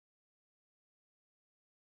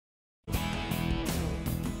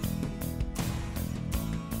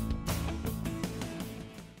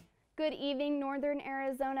Good evening, Northern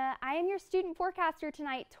Arizona. I am your student forecaster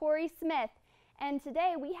tonight, Tori Smith. And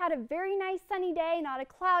today we had a very nice sunny day, not a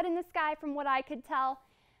cloud in the sky from what I could tell.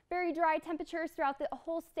 Very dry temperatures throughout the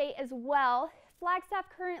whole state as well. Flagstaff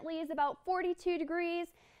currently is about 42 degrees,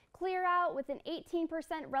 clear out with an 18%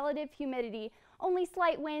 relative humidity. Only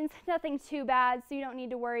slight winds, nothing too bad, so you don't need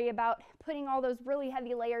to worry about putting all those really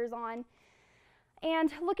heavy layers on.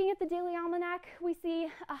 And looking at the daily almanac, we see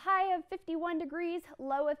a high of 51 degrees,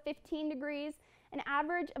 low of 15 degrees, an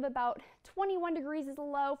average of about 21 degrees is a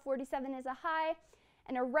low, 47 is a high,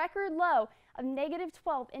 and a record low of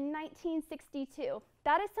 -12 in 1962.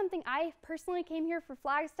 That is something I personally came here for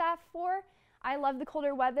Flagstaff for. I love the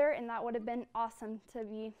colder weather, and that would have been awesome to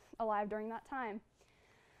be alive during that time.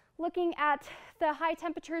 Looking at the high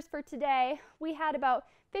temperatures for today, we had about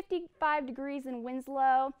 55 degrees in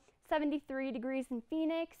Winslow, 73 degrees in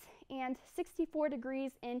Phoenix, and 64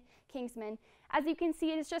 degrees in Kingsman. As you can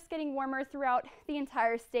see, it is just getting warmer throughout the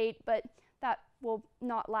entire state, but that will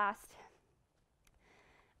not last.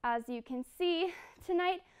 As you can see,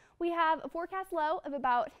 tonight we have a forecast low of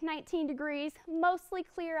about 19 degrees, mostly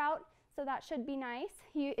clear out, so that should be nice.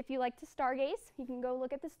 If you like to stargaze, you can go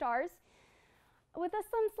look at the stars. With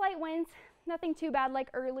some slight winds, nothing too bad like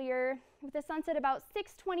earlier, with the sunset about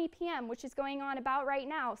 6:20 p.m., which is going on about right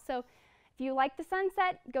now. So if you like the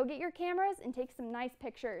sunset, go get your cameras and take some nice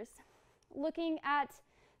pictures. Looking at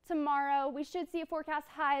tomorrow, we should see a forecast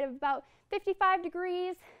high of about 55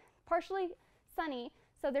 degrees, partially sunny,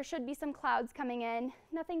 so there should be some clouds coming in.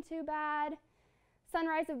 Nothing too bad.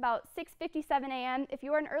 Sunrise of about 6:57 a.m. If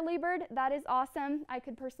you are an early bird, that is awesome. I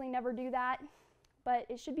could personally never do that, but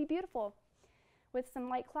it should be beautiful with some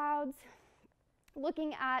light clouds.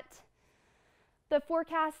 Looking at the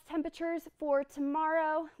forecast temperatures for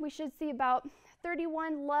tomorrow, we should see about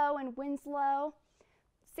 31 low in Winslow,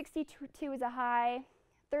 62 is a high,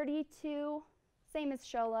 32, same as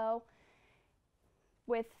Show low,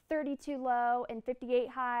 with 32 low and 58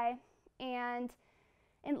 high. And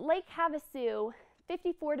in Lake Havasu,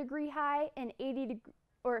 54 degree high and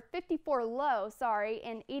 54 low,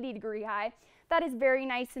 and 80 degree high. That is very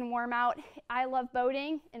nice and warm out. I love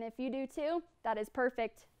boating, and if you do too, that is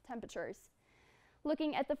perfect temperatures.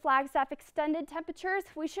 Looking at the Flagstaff extended temperatures,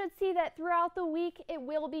 we should see that throughout the week it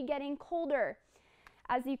will be getting colder.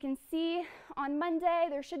 As you can see, on Monday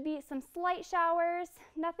there should be some slight showers,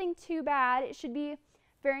 nothing too bad. It should be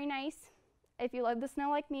very nice. If you love the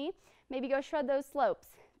snow like me, maybe go shred those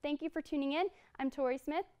slopes. Thank you for tuning in. I'm Tori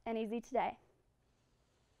Smith, NAZ Today.